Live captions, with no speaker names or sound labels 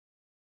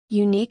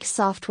Unique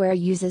software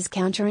uses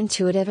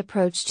counterintuitive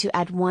approach to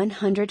add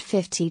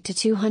 150 to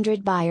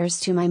 200 buyers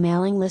to my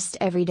mailing list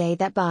every day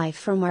that buy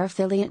from our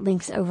affiliate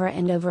links over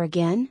and over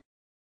again?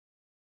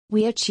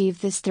 We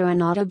achieve this through an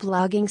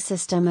AutoBlogging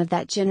system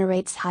that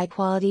generates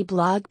high-quality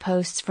blog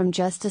posts from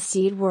just a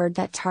seed word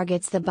that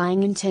targets the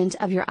buying intent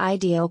of your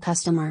ideal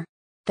customer.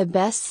 The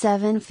best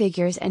 7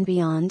 figures and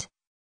beyond.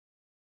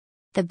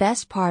 The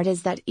best part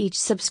is that each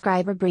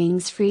subscriber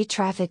brings free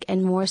traffic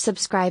and more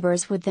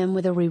subscribers with them,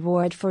 with a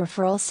reward for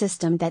referral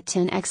system that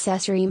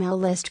 10x your email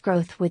list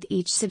growth with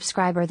each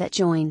subscriber that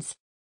joins.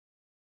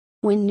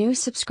 When new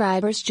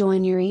subscribers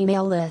join your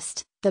email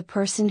list, the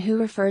person who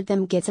referred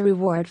them gets a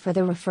reward for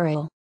the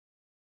referral.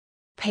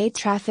 Paid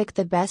traffic,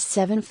 the best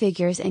 7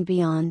 figures and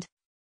beyond.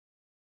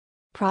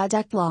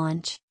 Product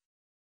launch.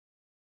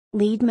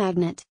 Lead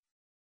magnet.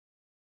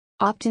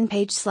 Opt-in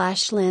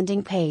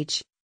page/landing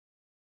page.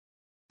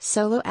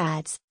 Solo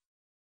ads.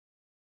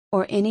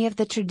 Or any of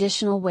the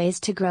traditional ways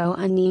to grow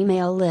an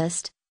email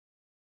list.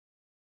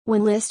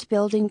 When list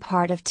building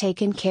part of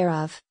taken care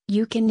of,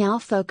 you can now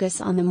focus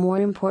on the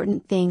more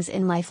important things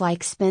in life,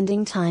 like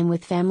spending time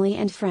with family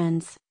and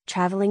friends,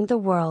 traveling the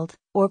world,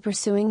 or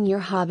pursuing your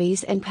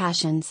hobbies and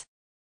passions.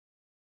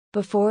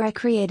 Before I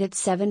created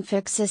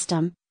 7-Fix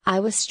System, I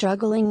was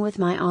struggling with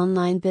my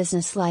online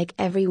business like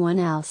everyone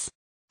else.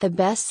 The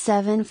best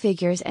 7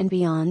 figures and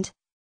beyond.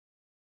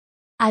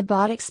 I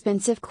bought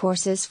expensive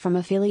courses from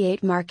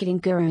affiliate marketing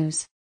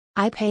gurus.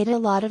 I paid a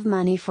lot of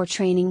money for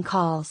training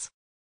calls.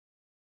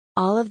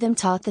 All of them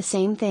taught the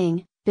same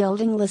thing: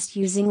 building lists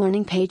using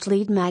learning page,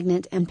 lead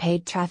magnet, and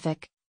paid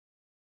traffic.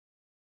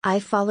 I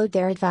followed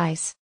their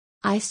advice.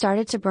 I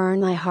started to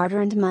burn my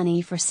hard-earned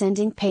money for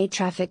sending paid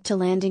traffic to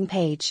landing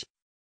page.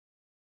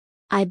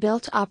 I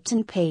built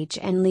opt-in page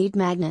and lead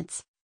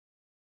magnets.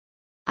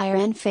 I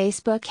ran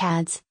Facebook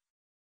ads.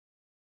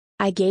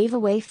 I gave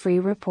away free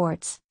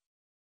reports.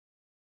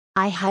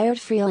 I hired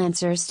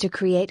freelancers to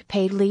create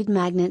paid lead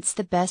magnets,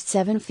 the best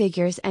 7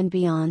 figures and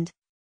beyond.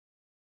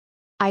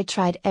 I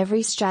tried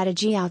every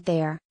strategy out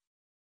there.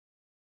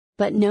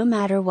 But no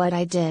matter what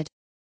I did,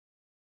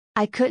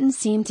 I couldn't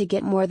seem to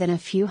get more than a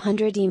few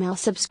hundred email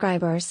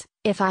subscribers,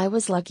 if I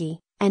was lucky,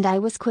 and I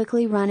was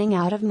quickly running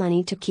out of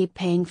money to keep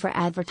paying for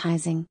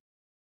advertising.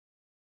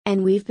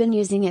 And we've been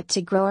using it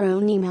to grow our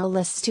own email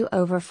lists to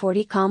over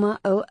 40,000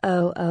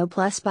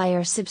 plus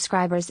buyer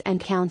subscribers and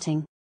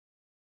counting.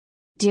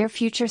 Dear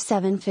future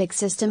 7-Fix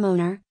System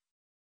owner,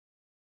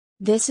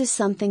 this is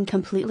something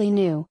completely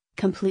new,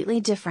 completely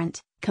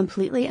different,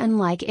 completely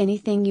unlike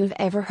anything you've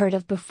ever heard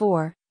of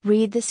before.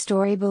 Read the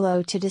story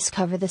below to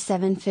discover the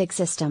 7-Fix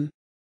System.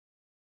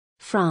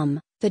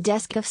 From the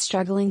desk of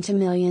struggling to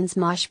millions,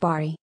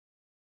 Mashbari.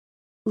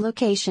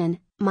 Location: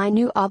 my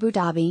new Abu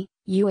Dhabi,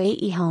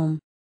 UAE home.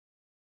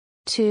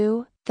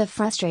 To the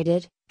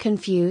frustrated,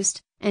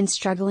 confused, and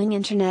struggling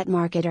internet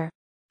marketer.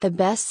 The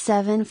best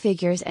 7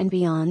 figures and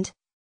beyond.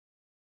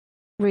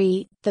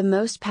 The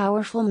most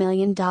powerful $1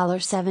 million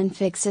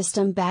 7-Fix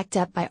System backed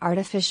up by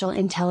artificial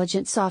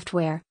intelligence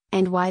software,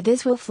 and why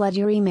this will flood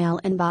your email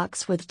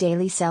inbox with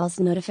daily sales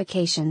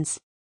notifications.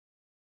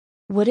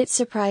 Would it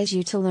surprise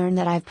you to learn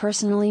that I've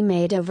personally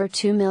made over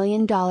 $2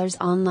 million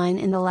online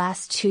in the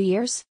last 2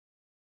 years?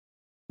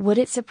 Would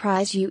it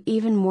surprise you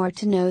even more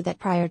to know that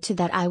prior to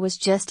that I was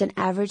just an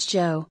average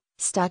Joe,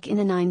 stuck in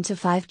a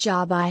 9-to-5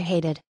 job I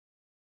hated,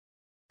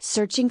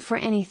 searching for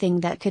anything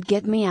that could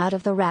get me out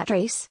of the rat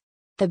race?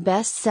 The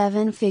best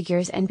 7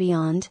 figures and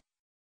beyond.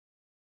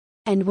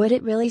 And would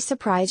it really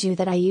surprise you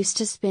that I used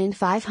to spend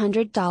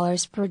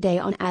 $500 per day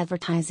on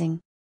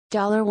advertising,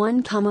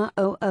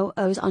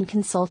 $1,000 on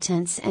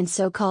consultants and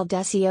so-called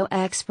SEO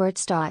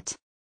experts,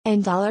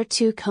 and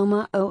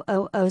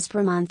 $2,000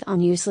 per month on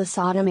useless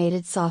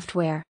automated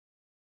software?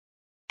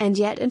 And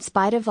yet, in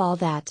spite of all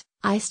that,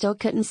 I still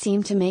couldn't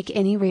seem to make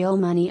any real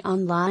money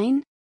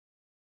online?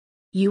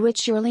 You would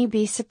surely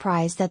be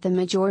surprised that the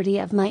majority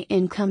of my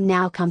income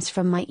now comes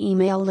from my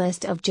email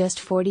list of just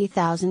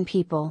 40,000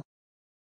 people.